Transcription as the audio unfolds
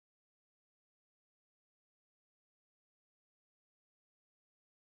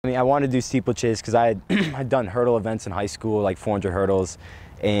mean, I wanted to do steeplechase because I had I'd done hurdle events in high school, like 400 hurdles,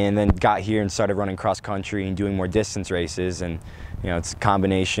 and then got here and started running cross country and doing more distance races. And it's a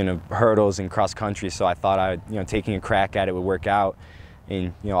combination of hurdles and cross country. So I thought taking a crack at it would work out.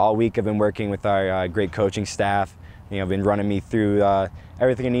 And all week I've been working with our great coaching staff. Been running me through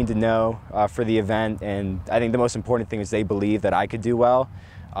everything I need to know for the event. And I think the most important thing is they believe that I could do well,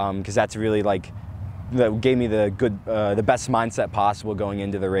 because that's really that gave me the best mindset possible going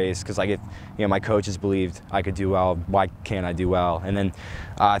into the race. Because if my coaches believed I could do well, why can't I do well? And then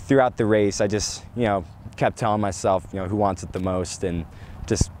throughout the race, I just kept telling myself who wants it the most, and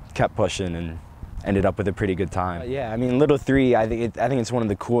just kept pushing and ended up with a pretty good time. Yeah, I mean, Little 3, I think it's one of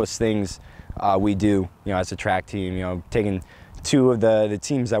the coolest things we do as a track team. Taking two of the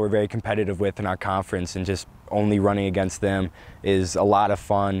teams that we're very competitive with in our conference and just only running against them is a lot of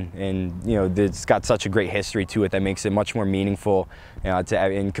fun, and it's got such a great history to it that makes it much more meaningful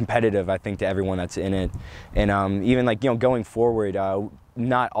and competitive, I think, to everyone that's in it. And even going forward,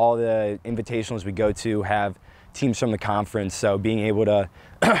 not all the invitationals we go to have teams from the conference, so being able to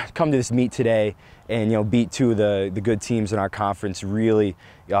come to this meet today and beat two of the good teams in our conference really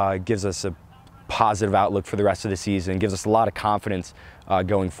gives us a positive outlook for the rest of the season, gives us a lot of confidence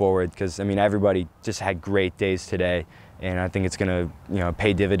going forward, because I mean, everybody just had great days today, and I think it's going to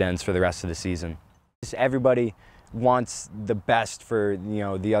pay dividends for the rest of the season. Just everybody wants the best for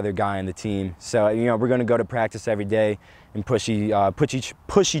the other guy on the team, so we're going to go to practice every day and push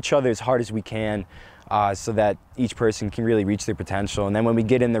each other as hard as we can, so that each person can really reach their potential. And then when we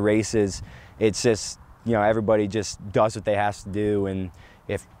get in the races, it's just everybody just does what they have to do. And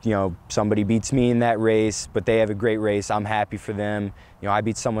if somebody beats me in that race, but they have a great race, I'm happy for them. I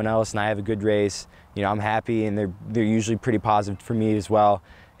beat someone else and I have a good race, I'm happy, and they're usually pretty positive for me as well.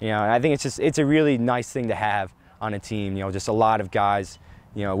 And I think it's a really nice thing to have on a team. Just a lot of guys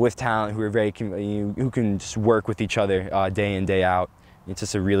with talent who are who can just work with each other day in, day out. It's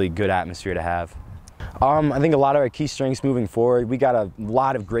just a really good atmosphere to have. I think a lot of our key strengths moving forward, we got a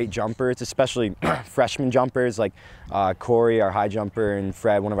lot of great jumpers, especially freshman jumpers like Corey, our high jumper, and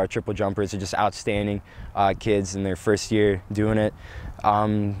Fred, one of our triple jumpers, are just outstanding kids in their first year doing it. I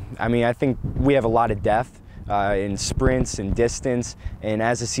mean, I think we have a lot of depth in sprints and distance, and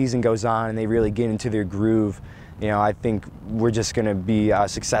as the season goes on and they really get into their groove, I think we're just going to be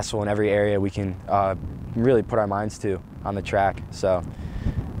successful in every area we can really put our minds to on the track. So.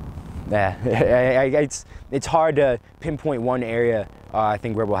 Yeah, it's hard to pinpoint one area, I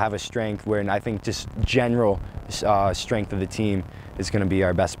think, where we'll have a strength, and I think just general strength of the team is going to be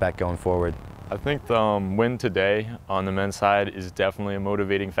our best bet going forward. I think the win today on the men's side is definitely a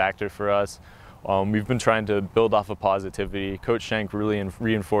motivating factor for us. We've been trying to build off of positivity. Coach Schenk really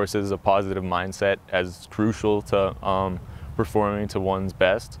reinforces a positive mindset as crucial to performing to one's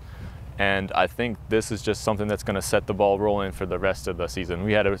best. And I think this is just something that's going to set the ball rolling for the rest of the season.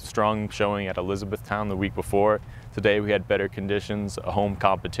 We had a strong showing at Elizabethtown the week before. Today we had better conditions, a home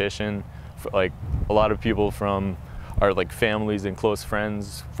competition. Like a lot of people from our families and close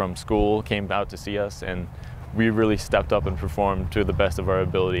friends from school came out to see us, and we really stepped up and performed to the best of our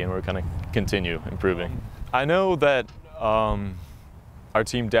ability, and we're going to continue improving. I know that our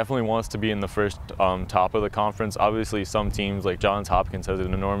team definitely wants to be in the first top of the conference. Obviously, some teams like Johns Hopkins has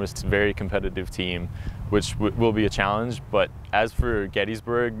an enormous, very competitive team, which will be a challenge. But as for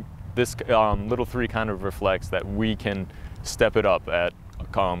Gettysburg, this Little 3 kind of reflects that we can step it up at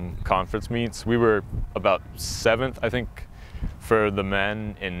conference meets. We were about 7th, I think, for the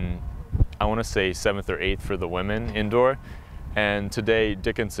men, and I want to say 7th or 8th for the women indoor. And today,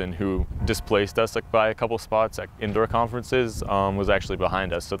 Dickinson, who displaced us by a couple spots at indoor conferences, was actually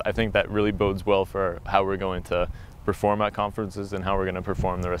behind us. So I think that really bodes well for how we're going to perform at conferences and how we're going to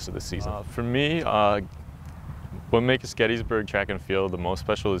perform the rest of the season. For me, what makes Gettysburg track and field the most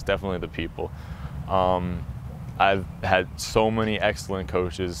special is definitely the people. I've had so many excellent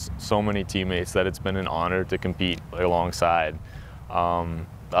coaches, so many teammates, that it's been an honor to compete alongside.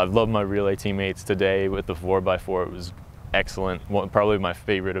 I've loved my relay teammates today with the 4x4. It was excellent, probably my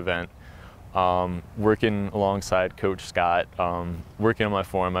favorite event. Working alongside Coach Scott, working on my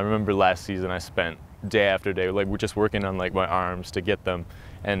form. I remember last season I spent day after day, we're just working on my arms to get them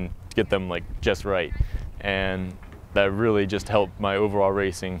just right, and that really just helped my overall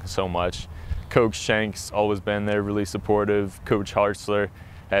racing so much. Coach Schenk's always been there, really supportive. Coach Hartzler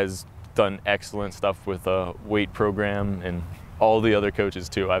has done excellent stuff with a weight program, and all the other coaches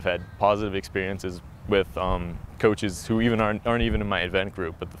too. I've had positive experiences with coaches who even aren't even in my event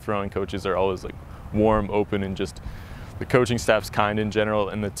group, but the throwing coaches are always warm, open, and just the coaching staff's kind in general,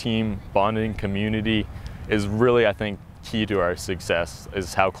 and the team bonding community is really, I think, key to our success,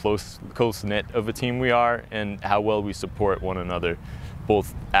 is how close-knit of a team we are and how well we support one another,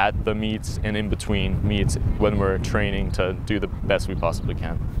 both at the meets and in between meets when we're training to do the best we possibly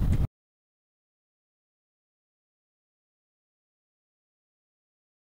can.